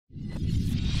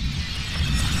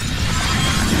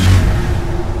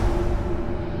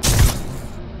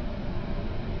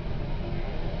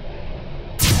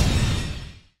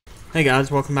Hey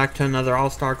guys, welcome back to another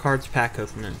All-Star Cards pack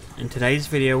opening. In today's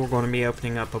video, we're going to be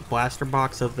opening up a blaster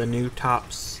box of the new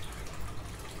Topps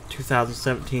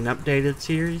 2017 updated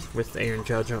series with Aaron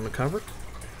Judge on the cover,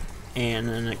 and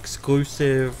an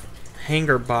exclusive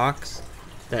hanger box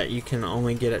that you can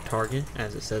only get at Target,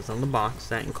 as it says on the box.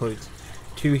 That includes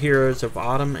 2 Heroes of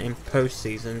Autumn and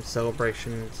Postseason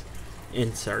Celebrations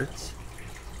inserts.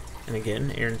 And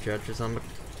again, Aaron Judge is on the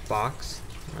box.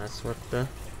 That's what the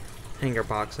hanger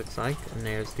box looks like, and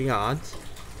there's the odds.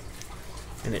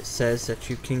 And it says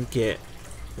that you can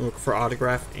look for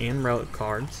autograph and relic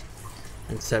cards,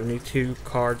 and 72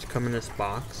 cards come in this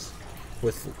box,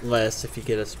 with less if you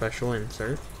get a special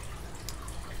insert.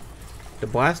 The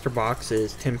blaster box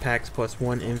is 10 packs plus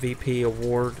 1 MVP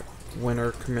award winner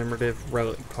commemorative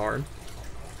relic card.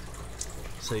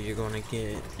 So you're going to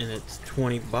get, and it's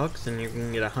 $20, and you're going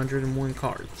to get 101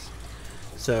 cards.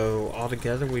 So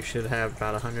altogether we should have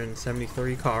about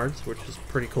 173 cards, which is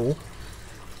pretty cool.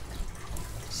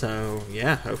 So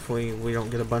yeah, hopefully we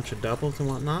don't get a bunch of doubles and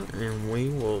whatnot, and we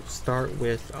will start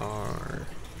with our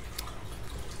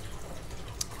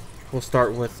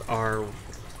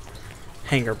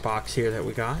hanger box here that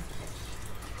we got.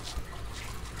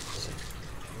 So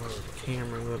lower the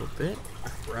camera a little bit.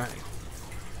 Alright.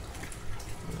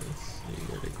 Let's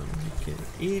see, are they gonna make it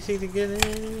easy to get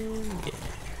in? Yeah.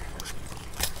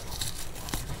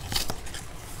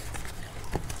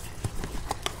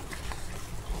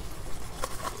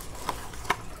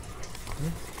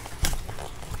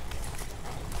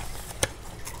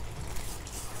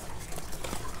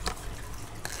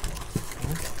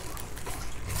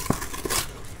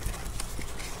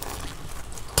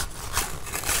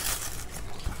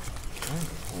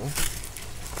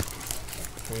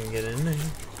 We can get in there.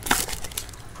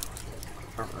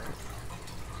 Alright.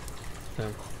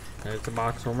 So, there's the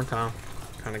box one more time.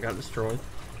 Kind of got destroyed.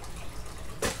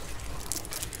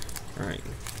 Alright.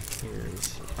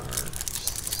 Here's our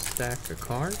stack of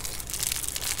cards.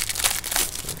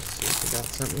 Let's see if we got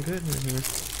something good in here.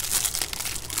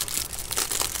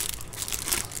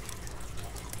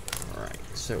 Alright.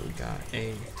 So, we got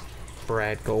a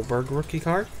Brad Goldberg rookie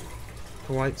card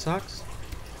for White Sox.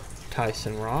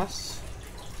 Tyson Ross.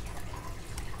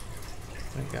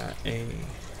 I got a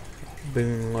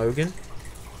Boone Logan,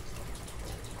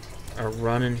 a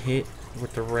run and hit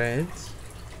with the Reds,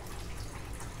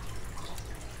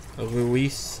 a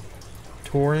Luis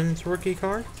Torrens rookie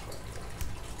card,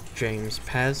 James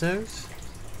Pazos,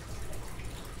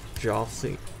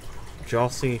 Jalsi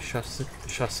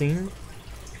Chassin,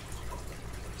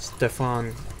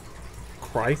 Stefan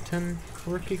Crichton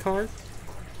rookie card,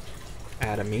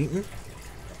 Adam Eaton,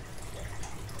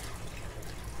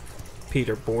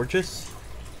 Peter Borges,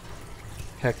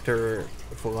 Hector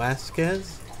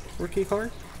Velasquez rookie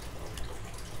card,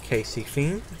 Casey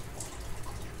Fiend.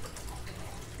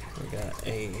 We got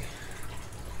a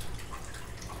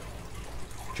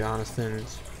Jonathan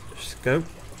Scope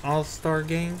All-Star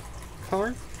Game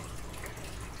card,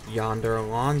 Yonder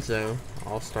Alonso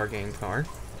All-Star Game card.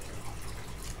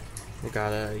 We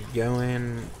got a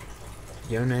Yonan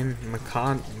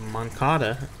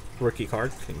Moncada rookie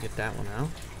card. Couldn't get that one out.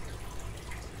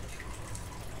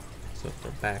 That's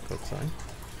what the back looks like.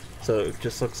 So it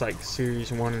just looks like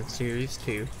Series 1 and Series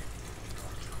 2.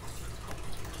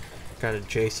 Got a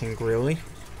Jason Grilli,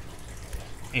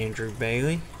 Andrew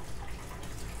Bailey.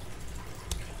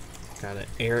 Got an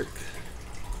Eric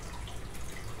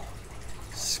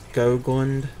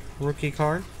Skoglund rookie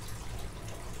card.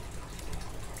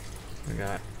 We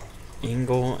got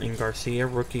Engel and Garcia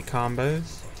rookie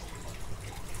combos.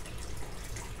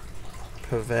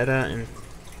 Pavetta and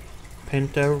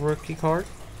Pinto rookie card.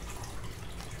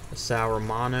 A Sal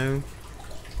Romano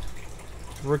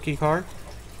rookie card.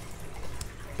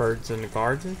 Birds in the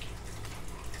Garden.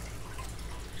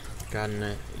 Got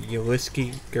a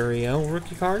Yulieski Gurriel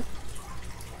rookie card.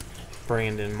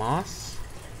 Brandon Moss.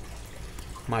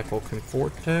 Michael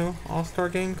Conforto All-Star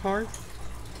Game card.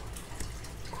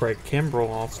 Craig Kimbrell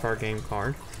All-Star Game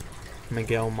card.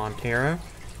 Miguel Montero.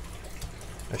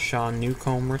 A Sean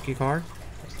Newcomb rookie card.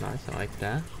 That's nice, I like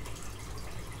that.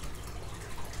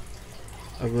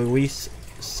 A Luis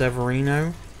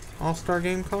Severino All-Star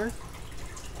Game card.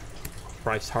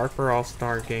 Bryce Harper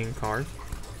All-Star Game card.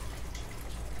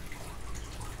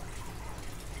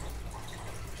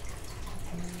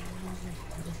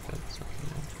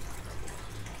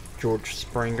 George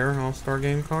Springer All-Star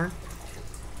Game card.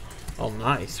 Oh,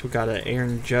 nice. We got an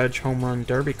Aaron Judge Home Run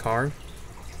Derby card.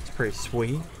 It's pretty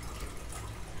sweet.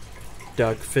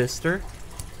 Doug Fister.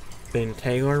 Ben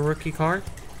Taylor rookie card.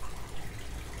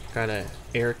 Got a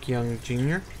Eric Young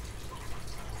Jr.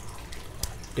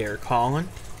 Derek Holland.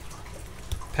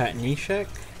 Pat Neshek,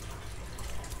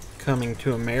 Coming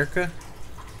to America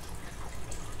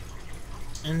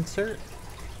insert,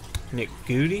 Nick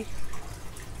Goody,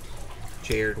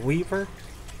 Jared Weaver,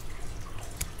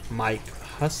 Mike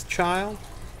Huschild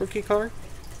rookie card,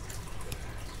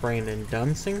 Brandon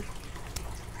Dunsing,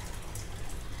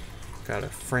 got a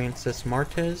Francis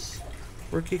Marquez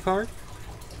rookie card,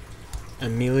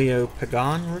 Emilio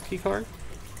Pagan rookie card,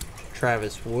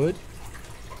 Travis Wood,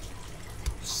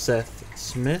 Seth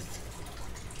Smith,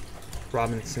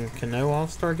 Robinson Cano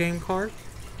All-Star Game card,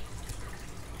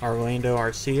 Orlando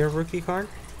Arcia rookie card,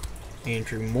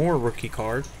 Andrew Moore rookie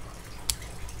card,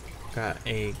 got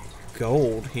a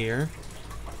gold here,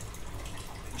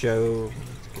 let's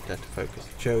get that to focus,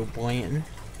 Joe Blanton,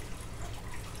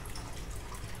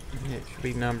 it should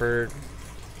be numbered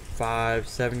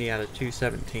 570 out of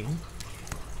 217,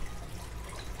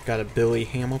 got a Billy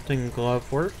Hamilton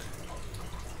glove work,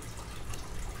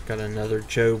 got another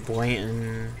Joe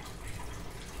Blanton,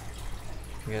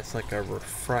 I guess like a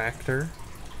refractor.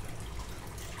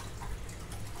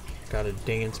 Got a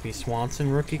Dansby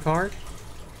Swanson rookie card.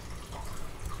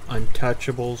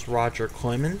 Untouchables Roger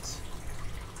Clemens.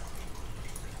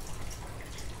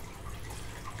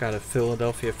 Got a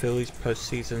Philadelphia Phillies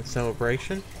postseason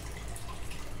celebration.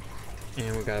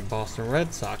 And we got a Boston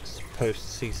Red Sox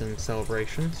postseason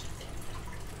celebrations.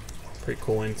 Pretty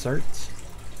cool inserts.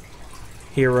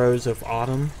 Heroes of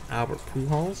Autumn Albert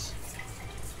Pujols.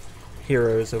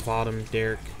 Heroes of Autumn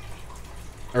Dennis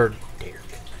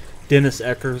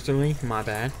Eckersley, my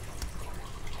bad.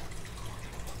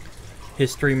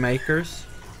 History Makers,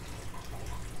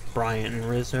 Bryant and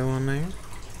Rizzo on there.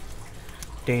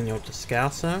 Daniel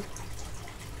Descalso,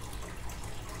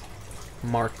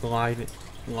 Mark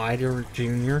Leiter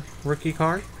Jr. rookie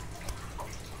card.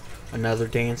 Another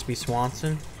Dansby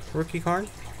Swanson rookie card.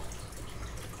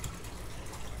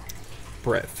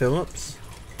 Brett Phillips,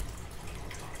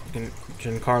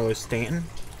 Giancarlo Stanton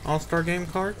All-Star Game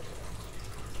card,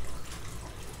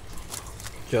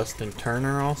 Justin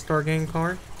Turner All-Star Game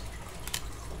card,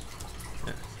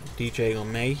 DJ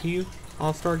LeMahieu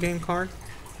All-Star Game card,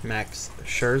 Max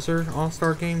Scherzer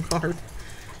All-Star Game card,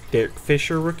 Derek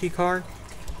Fisher rookie card,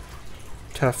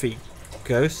 Tuffy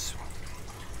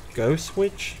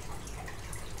Ghostwitch,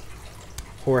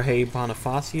 Jorge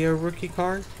Bonifacio rookie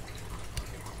card,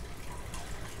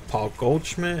 Paul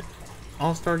Goldschmidt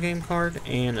All-Star Game card,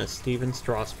 and a Steven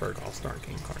Strasburg All-Star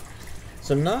Game card.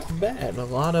 So not bad. A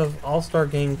lot of All-Star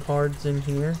Game cards in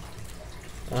here.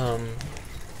 Got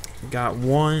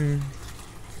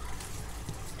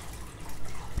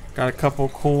a couple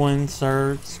cool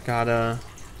inserts. Got a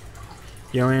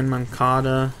Yoan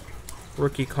Moncada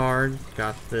rookie card.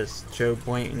 Got this Joe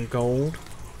Blanton gold.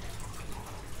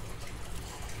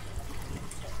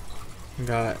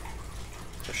 Got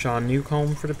Sean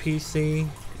Newcomb for the PC.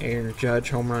 Aaron Judge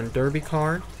Home Run Derby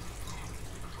card.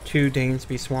 2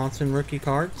 Dansby Swanson rookie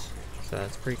cards. So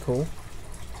that's pretty cool.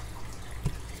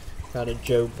 Got a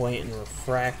Joe Blanton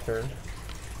refractor.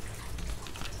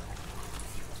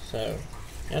 So,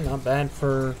 yeah, not bad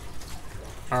for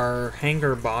our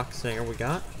hanger box there we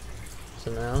got.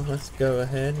 So now let's go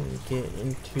ahead and get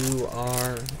into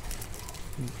our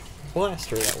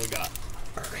blaster that we got.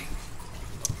 Alright.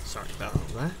 Sorry about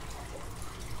all that.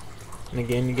 And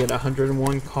again, you get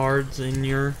 101 cards in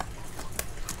your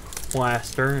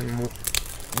blaster, and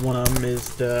one of them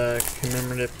is the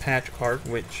commemorative patch card,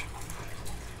 which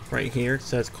right here it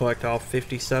says collect all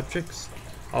 50 subjects.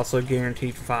 Also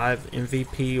guaranteed 5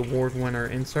 MVP award winner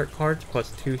insert cards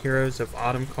plus 2 Heroes of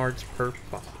Autumn cards per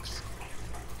box.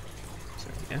 So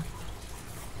yeah.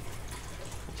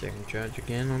 Second Judge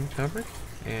again on the cover.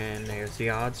 And there's the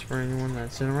odds for anyone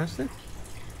that's interested.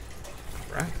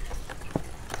 Alright.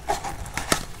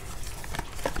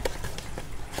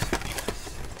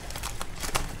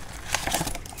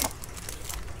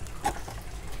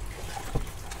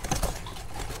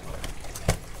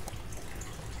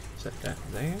 Set that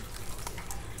there.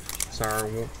 It's our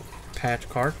patch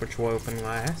card, which we'll open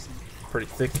last. Pretty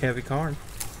thick, heavy card.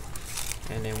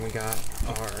 And then we got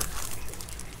our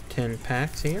 10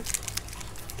 packs here.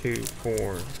 2,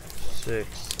 4,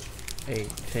 6,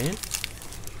 8, 10.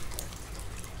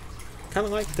 Kind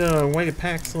of like the way the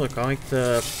packs look. I like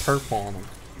the purple on them.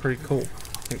 Pretty cool.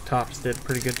 I think Topps did a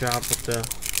pretty good job with the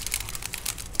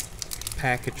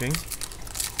packaging.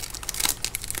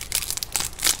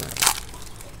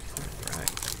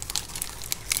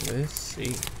 Let's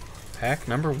see. Pack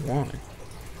number 1.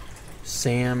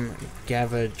 Sam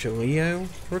Gavaglio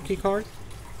rookie card.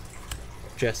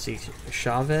 Jesse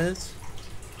Chavez.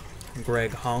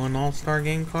 Greg Holland All-Star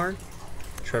Game card.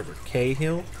 Trevor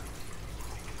Cahill.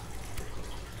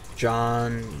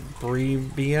 John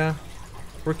Brebbia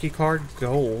rookie card,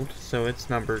 gold, so it's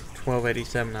numbered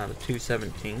 1287 out of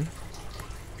 217.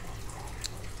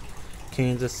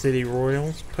 Kansas City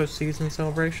Royals postseason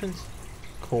celebrations,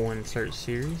 cool insert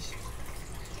series.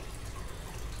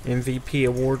 MVP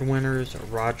award winners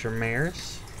Roger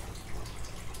Maris.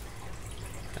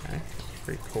 Okay, that's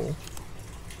pretty cool.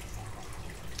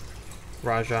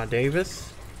 Rajah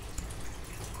Davis,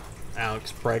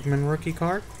 Alex Bregman rookie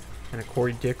card, and a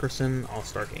Corey Dickerson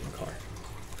All-Star Game card.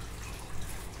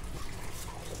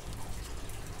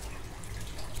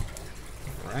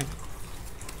 Alright.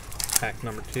 Pack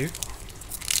number 2.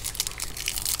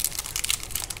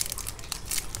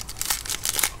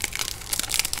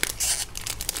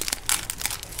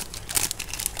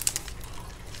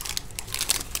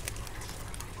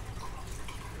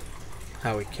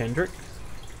 Howie Kendrick.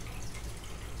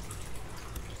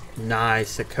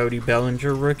 Nice, a Cody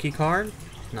Bellinger rookie card.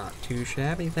 Not too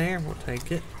shabby there, we'll take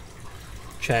it.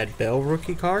 Chad Bell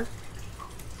rookie card.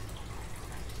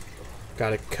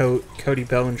 Got a Cody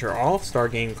Bellinger All-Star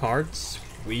Game card,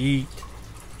 sweet.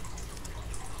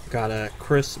 Got a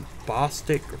Chris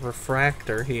Bostic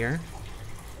refractor here,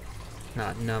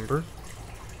 not numbered.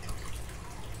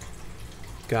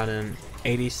 Got an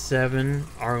 87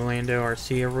 Orlando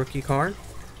Arcia rookie card.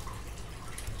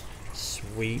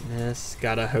 Sweetness.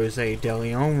 Got a Jose De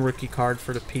Leon rookie card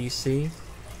for the PC.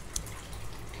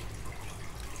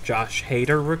 Josh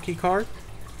Hader rookie card.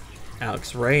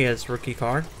 Alex Reyes rookie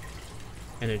card.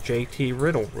 And a JT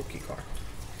Riddle rookie card.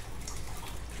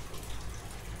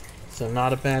 So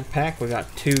not a bad pack. We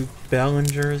got 2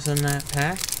 Bellingers in that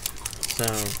pack. So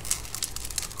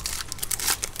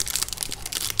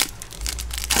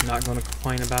not going to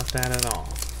complain about that at all.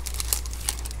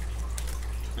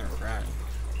 Alright.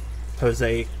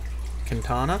 Jose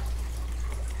Quintana.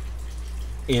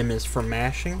 M is for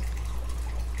mashing.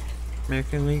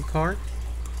 American League card.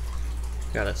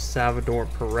 Got a Salvador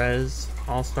Perez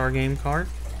All-Star Game card.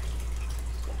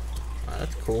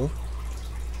 That's cool.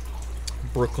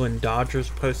 Brooklyn Dodgers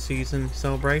postseason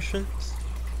celebrations.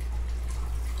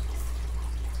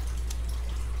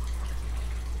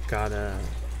 Got a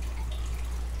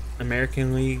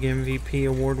American League MVP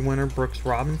award winner Brooks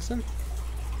Robinson.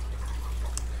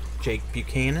 Jake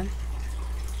Buchanan.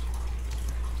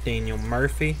 Daniel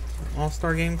Murphy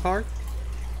All-Star Game card.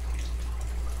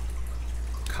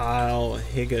 Kyle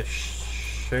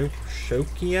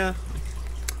Higashioka,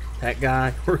 that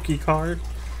guy, rookie card.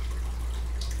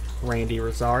 Randy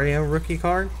Rosario rookie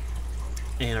card.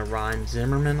 And a Ryan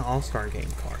Zimmerman All-Star Game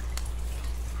card.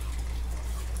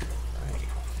 Right.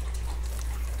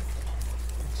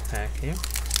 Let's pack here.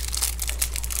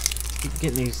 Keep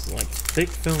getting these like thick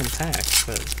film packs,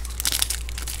 but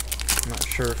I'm not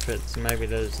sure if it's maybe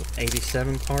those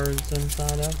 87 cards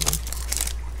inside of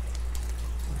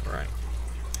them. Right.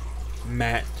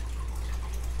 Matt.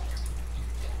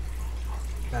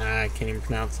 I can't even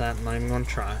pronounce that. I'm not even going to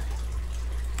try.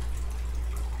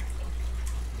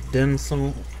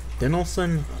 Dinelson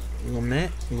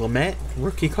Lamet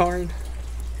rookie card.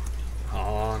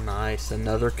 Oh, nice.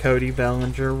 Another Cody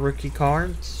Bellinger rookie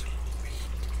card. Sweet.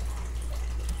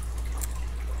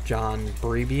 John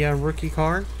Brebbia rookie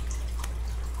card.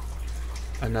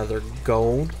 Another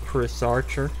gold Chris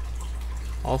Archer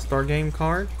All-Star Game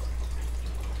card.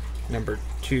 Number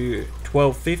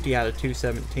 1250 out of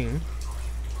 217.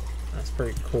 That's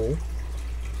pretty cool.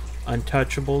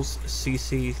 Untouchables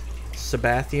CC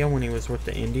Sabathia when he was with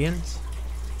the Indians.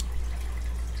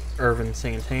 Irvin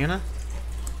Santana.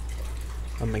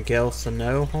 A Miguel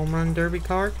Sano Home Run Derby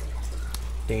card.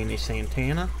 Danny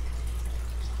Santana.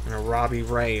 And a Robbie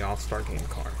Ray All-Star Game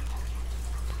card.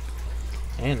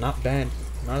 And not bad.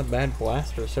 Not a bad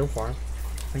blaster so far. I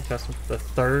think that's the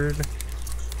 3rd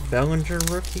Bellinger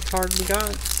rookie card we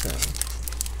got. So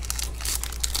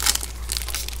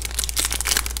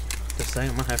just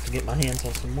saying, I'm gonna have to get my hands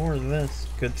on some more of this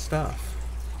good stuff.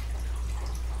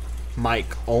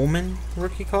 Mike Ullman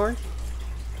rookie card.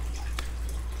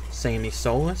 Sammy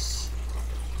Solis.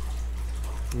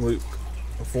 Luke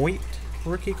Voigt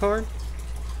rookie card.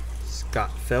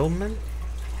 Scott Feldman.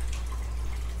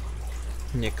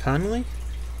 Nick Hundley.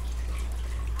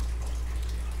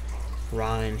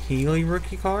 Ryan Healy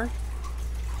rookie card.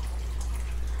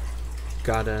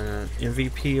 Got an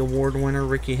MVP award winner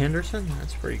Ricky Henderson.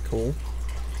 That's pretty cool.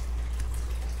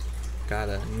 Got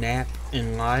a Knapp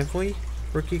and Lively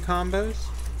rookie combos.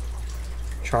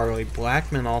 Charlie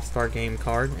Blackmon All-Star Game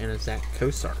card and a Zach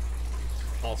Cosart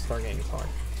All-Star Game card.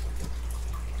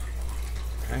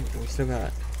 Alright, we still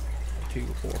got 2,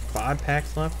 4, 5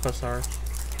 packs left plus our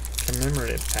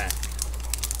commemorative pack.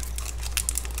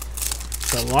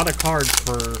 It's a lot of cards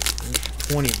for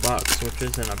 20 bucks, which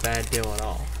isn't a bad deal at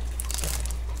all. So.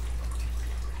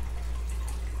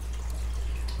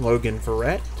 Logan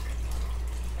Verrett,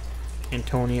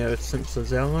 Antonio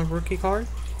Cianciarulo rookie card,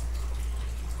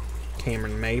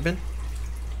 Cameron Maybin,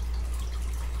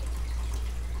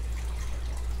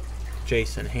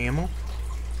 Jason Hamill,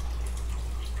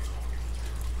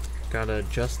 got a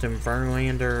Justin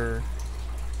Verlander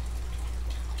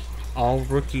All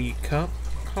Rookie Cup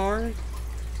card,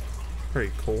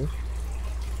 pretty cool.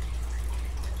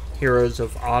 Heroes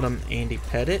of Autumn Andy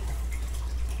Pettitte,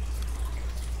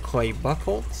 Clay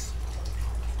Buchholz,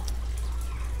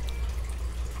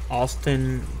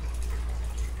 Austin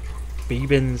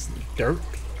Beebens Dirt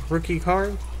rookie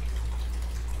card,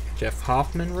 Jeff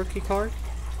Hoffman rookie card,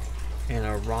 and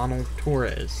a Ronald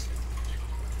Torres.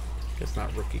 Guess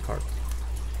not rookie card.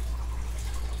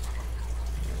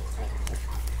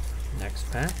 Next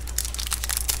pack.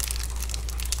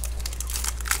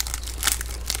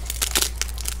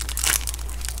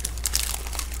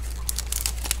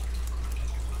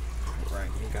 Alright,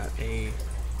 we got a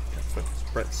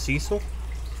Brett Cecil,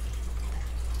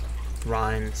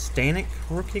 Ryan Stanek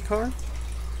rookie card,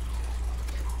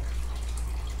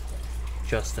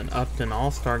 Justin Upton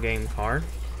All-Star Game card,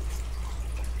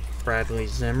 Bradley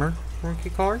Zimmer rookie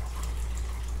card,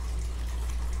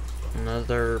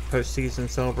 another postseason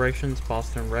celebrations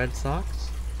Boston Red Sox,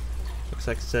 looks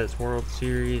like it says World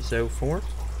Series 04,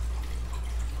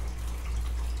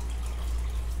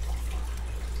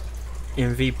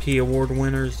 MVP award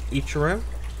winners Ichiro,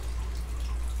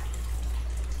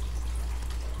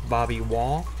 Bobby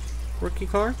Wall rookie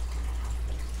card,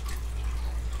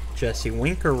 Jesse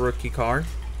Winker rookie card,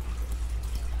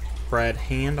 Brad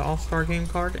Hand All-Star Game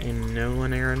card, and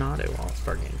Nolan Arenado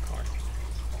All-Star Game card.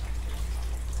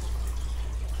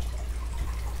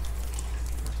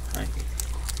 Alright,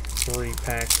 3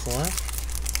 packs left.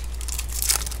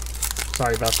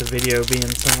 Sorry about the video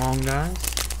being so long, guys.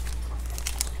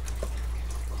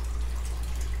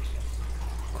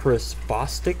 Chris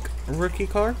Bostic rookie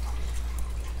card,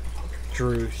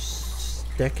 Drew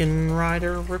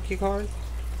Steckenrider rookie card,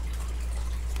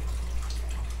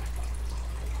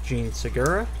 Gene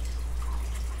Segura,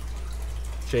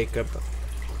 Jacob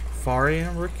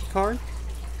Faria rookie card,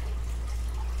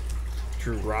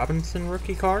 Drew Robinson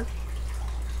rookie card,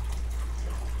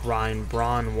 Ryan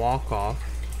Braun walk-off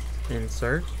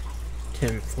insert,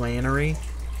 Tim Flannery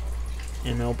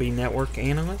MLB Network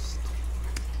analyst,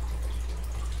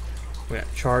 we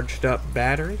got Charged Up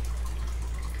Battery,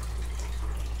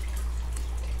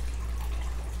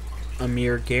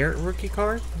 Amir Garrett rookie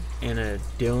card, and a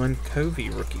Dylan Covey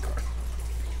rookie card.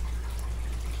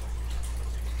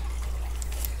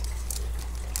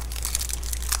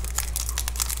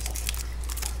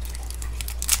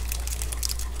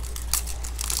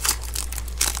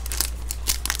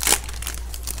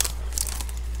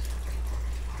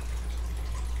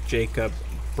 Jacob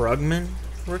Brugman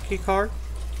rookie card,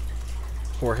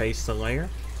 Jorge Soler,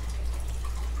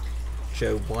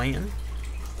 Joe Blanton,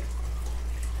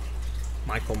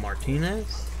 Michael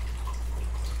Martinez,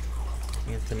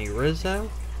 Anthony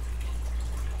Rizzo,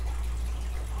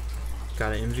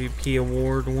 got an MVP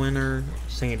award winner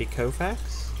Sandy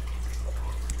Koufax,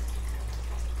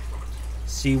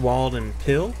 Sewald and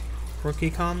Pill rookie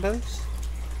combos,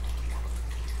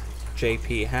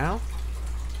 JP Howe,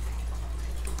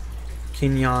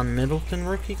 Kenyon Middleton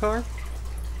rookie card,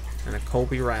 and a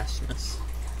Colby Rasmus.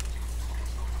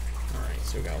 Alright,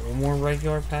 so we got one more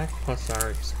regular pack plus our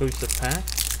exclusive pack.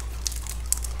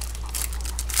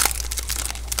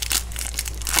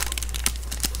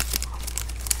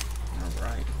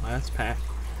 Alright, last pack.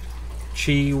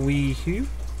 Chi Wei Hu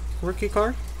rookie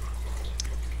card,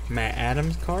 Matt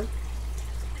Adams card,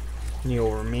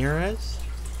 Neil Ramirez,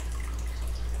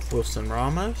 Wilson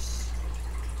Ramos,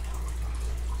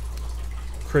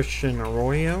 Christian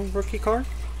Arroyo rookie card,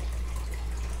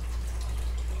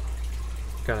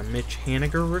 got a Mitch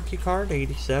Haniger rookie card,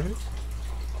 87.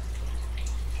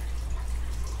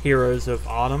 Heroes of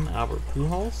Autumn, Albert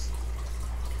Pujols.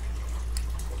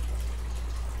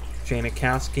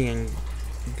 Janikowski and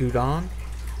Gudon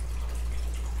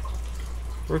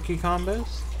rookie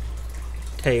combos.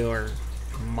 Taylor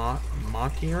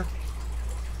Mockier.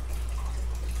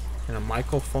 And a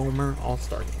Michael Fulmer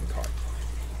All-Star Game card.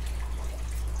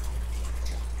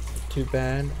 Too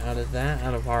bad out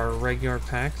of our regular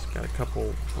packs, got a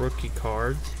couple rookie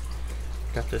cards.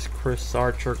 Got this Chris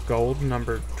Archer Gold,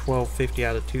 number 1250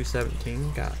 out of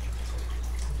 217. Got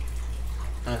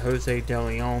a Jose De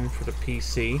Leon for the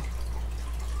PC.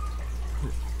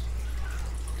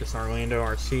 This Orlando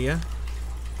Arcia,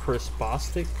 Chris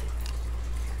Bostic,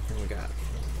 And we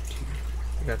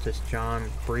got this John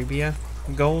Brebbia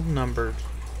gold, numbered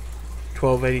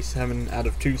 1287 out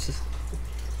of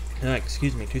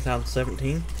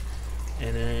 2017.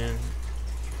 And then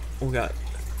we got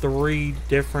 3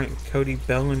 different Cody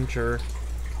Bellinger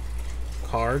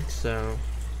cards, so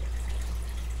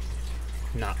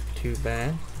not too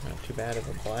bad of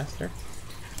a blaster.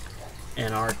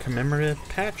 And our commemorative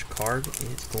patch card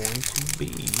is going to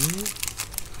be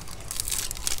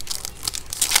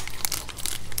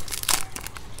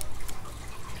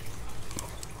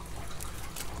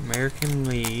American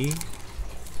League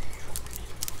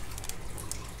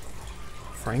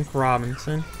Frank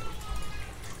Robinson.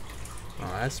 Oh,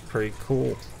 that's pretty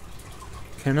cool.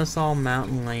 Kennesaw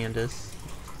Mountain Landis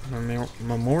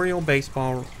Memorial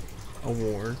Baseball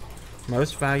Award,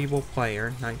 Most Valuable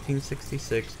Player,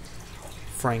 1966,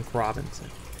 Frank Robinson.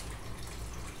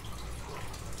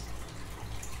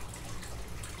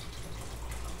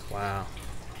 Wow.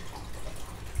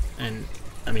 And,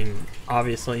 I mean,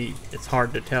 obviously it's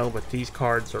hard to tell, but these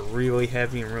cards are really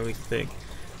heavy and really thick.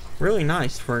 Really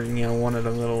nice for, you know, one of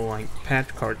the little, like, patch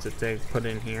cards that they've put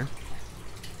in here.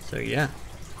 So, yeah.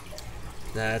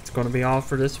 That's going to be all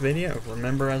for this video.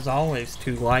 Remember, as always,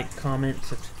 to like, comment,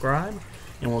 subscribe,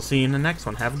 and we'll see you in the next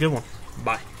one. Have a good one.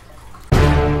 Bye.